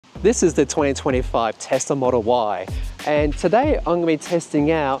This is the 2025 Tesla Model Y, and today I'm going to be testing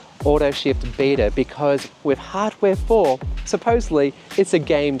out Auto-Shift Beta because with hardware 4, supposedly it's a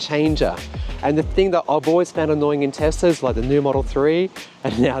game changer. And the thing that I've always found annoying in Teslas, like the new Model 3,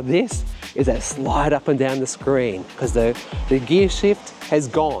 and now this, is that slide up and down the screen because the gear shift has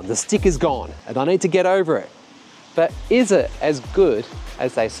gone, the stick is gone, and I need to get over it. But is it as good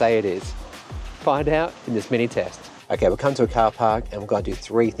as they say it is? Find out in this mini test. Okay, we'll come to a car park and we're going to do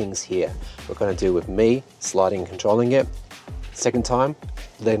 3 things here. We're going to do with me sliding and controlling it. Second time,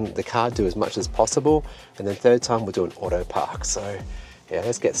 letting the car do as much as possible. And then third time, we'll do an auto park. So yeah,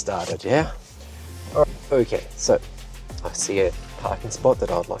 let's get started, yeah? All right, okay, so I see a parking spot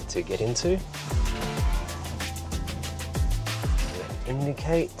that I'd like to get into.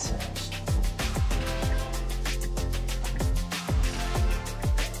 Indicate.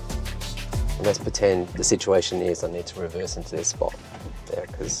 And let's pretend the situation is I need to reverse into this spot there,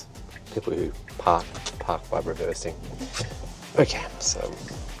 because people who park by reversing. Okay, so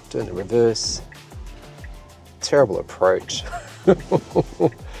doing the reverse. Terrible approach.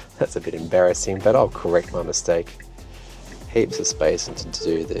 That's a bit embarrassing, but I'll correct my mistake. Heaps of space to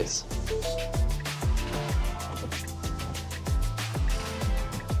do this.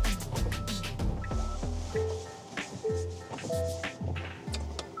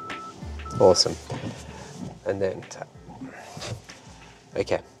 Awesome. And then tap.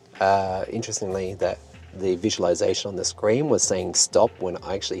 Okay. Interestingly, that the visualization on the screen was saying stop when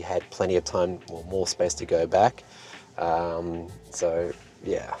I actually had plenty of time or more space to go back. So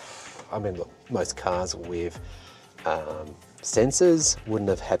yeah, I mean, look, most cars with sensors wouldn't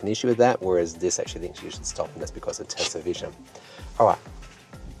have had an issue with that, whereas this actually thinks you should stop, and that's because of Tesla Vision. All right,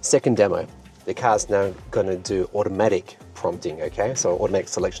 second demo. The car's now going to do automatic prompting, okay? So automatic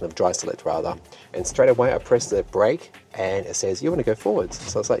selection of dry select rather. And straight away I press the brake and it says, you want to go forwards?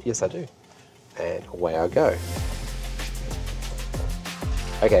 So it's like, yes I do. And away I go.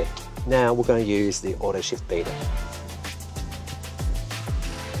 Okay, now we're going to use the Auto-Shift Beta.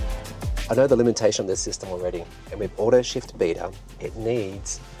 I know the limitation of this system already, and with Auto-Shift Beta, it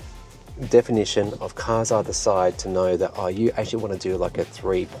needs definition of cars either side to know that, oh, you actually want to do like a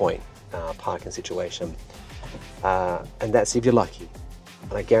 3-point parking situation. And that's if you're lucky.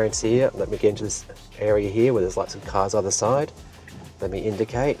 And I guarantee you, let me get into this area here where there's lots of cars either side. Let me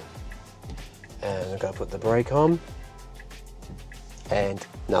indicate. And I'm going to put the brake on. And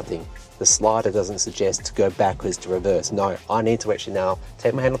nothing. The slider doesn't suggest to go backwards to reverse. No, I need to actually now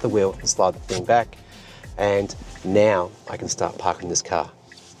take my hand off the wheel and slide the thing back. And now I can start parking this car.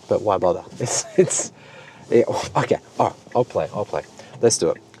 But why bother? Yeah, okay, all right, I'll play. Let's do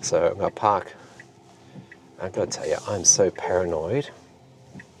it. So I'm going to park. I've got to tell you, I'm so paranoid.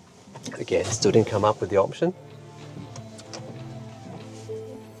 Again, still didn't come up with the option.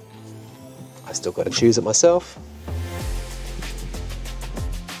 I still got to choose it myself.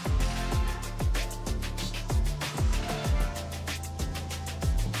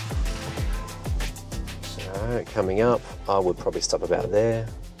 Alright, coming up, I would probably stop about there.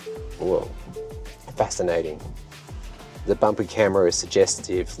 Whoa, fascinating. The bumper camera is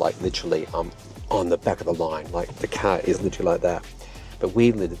suggestive, like literally I'm on the back of the line, like the car is literally like that. But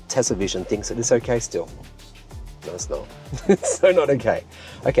weirdly, the Tesla Vision thinks that it's okay still. No, it's not. It's so not okay.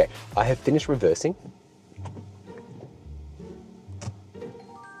 Okay, I have finished reversing.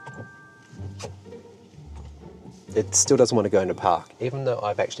 It still doesn't want to go into park, even though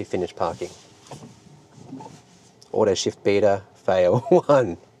I've actually finished parking. Auto-Shift Beta, fail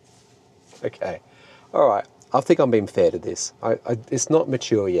 1. Okay, all right. I think I'm being fair to this. It's not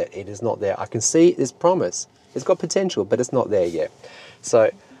mature yet. It is not there. I can see there's promise. It's got potential, but it's not there yet. So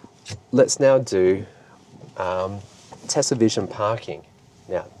let's now do Tesla Vision parking.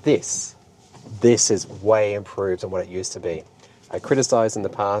 Now this is way improved on what it used to be. I criticized in the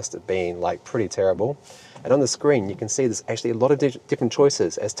past it being like pretty terrible. And on the screen, you can see there's actually a lot of different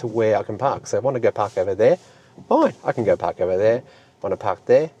choices as to where I can park. So if I want to go park over there, fine, I can go park over there. If I want to park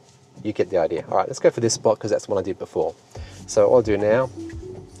there, you get the idea. All right, let's go for this spot because that's what I did before. So what I'll do now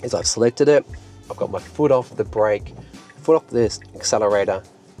is I've selected it. I've got my foot off the brake, foot off this accelerator,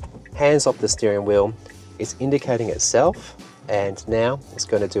 hands off the steering wheel. It's indicating itself, and now it's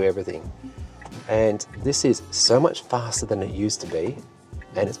going to do everything. And this is so much faster than it used to be,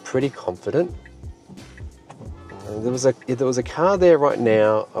 and it's pretty confident. And if there was a car there right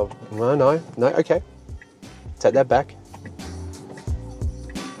now, no, okay, take that back.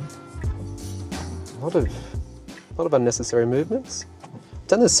 A lot of unnecessary movements. I've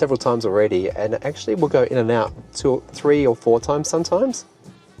done this several times already, and actually we'll go in and out 2, 3 or 4 times sometimes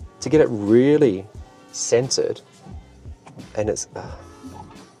to get it really centered. And it's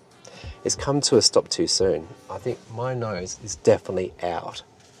it's come to a stop too soon. I think my nose is definitely out.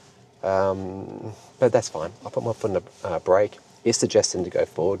 But that's fine. I'll put my foot in the brake. It's suggesting to go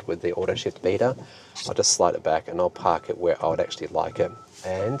forward with the Auto-Shift beta. I'll just slide it back and I'll park it where I would actually like it.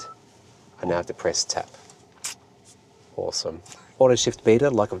 And I now have to press tap. Awesome. Auto-Shift beta,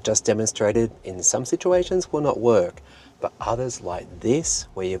 like I've just demonstrated, in some situations will not work. But others like this,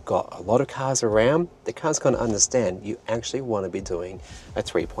 where you've got a lot of cars around, the car's going to understand you actually want to be doing a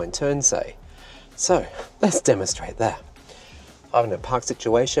 3-point turn, say. So let's demonstrate that. I'm in a park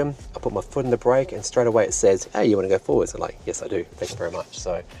situation, I put my foot in the brake and straight away it says, hey, you want to go forwards? I'm like, yes I do, thank you very much.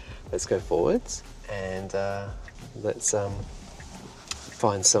 So let's go forwards and let's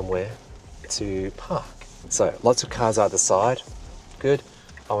find somewhere to park. So lots of cars either side, good.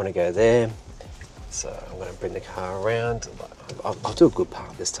 I want to go there. So I'm going to bring the car around. I'll do a good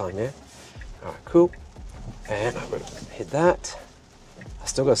park this time, yeah? All right, cool. And I'm going to hit that. I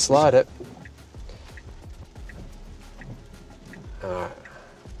still got to slide it. All right,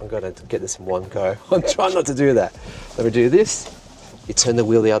 I'm going to get this in one go. I'm trying not to do that. Let me do this. You turn the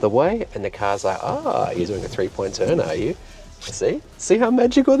wheel the other way and the car's like, ah, you're doing a 3-point turn, are you? See? See how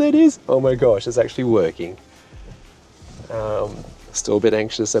magical that is? Oh my gosh, it's actually working. Still a bit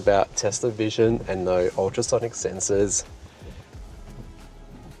anxious about Tesla vision and no ultrasonic sensors.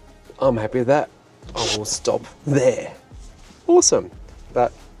 I'm happy with that. I will stop there. Awesome.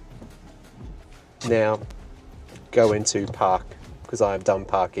 But now go into park because I am done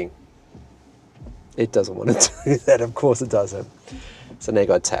parking. It doesn't want to do that. Of course it doesn't. So now you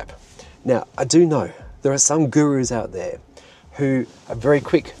got to tap. Now I do know there are some gurus out there who are very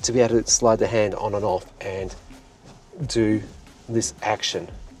quick to be able to slide the hand on and off and do this action.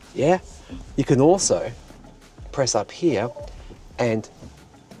 Yeah, you can also press up here and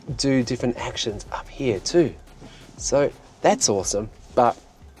do different actions up here too. So that's awesome, but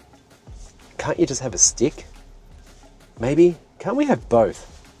can't you just have a stick? Maybe, can't we have both?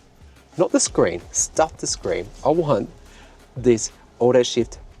 Not the screen, stuff the screen. I want this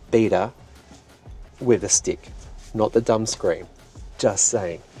Auto-Shift beta with a stick, not the dumb screen. Just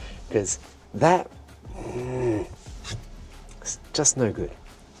saying, because that it's just no good.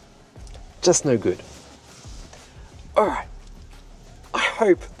 Just no good. Alright, I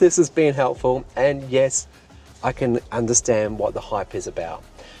hope this has been helpful, and yes, I can understand what the hype is about.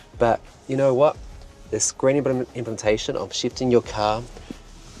 But you know what? The screen implementation of shifting your car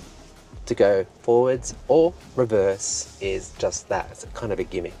to go forwards or reverse is just that. It's kind of a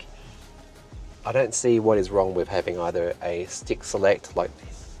gimmick. I don't see what is wrong with having either a stick select like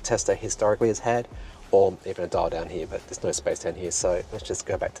Tesla historically has had, or even a dial down here, but there's no space down here, so let's just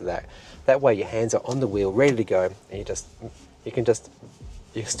go back to that. That way your hands are on the wheel, ready to go, and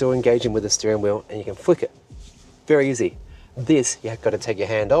you're still engaging with the steering wheel and you can flick it. Very easy. This, you've got to take your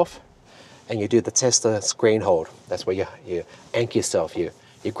hand off and you do the Tesla screen hold. That's where you anchor yourself. You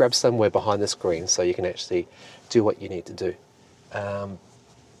grab somewhere behind the screen so you can actually do what you need to do.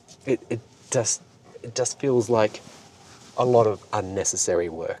 It just feels like a lot of unnecessary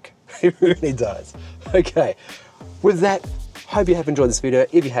work. It really does. Okay, with that, hope you have enjoyed this video.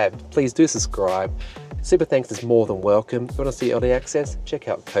 If you have, please do subscribe. Super thanks is more than welcome. If you want to see early access, check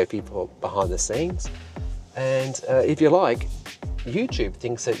out Ko-fi for behind the scenes. And if you like, YouTube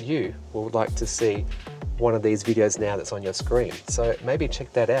thinks that you would like to see one of these videos now that's on your screen. So maybe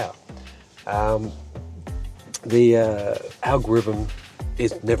check that out. The algorithm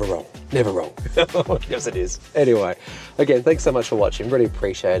is never wrong. Never wrong. Yes, it is. Anyway, again, thanks so much for watching. Really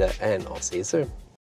appreciate it, and I'll see you soon.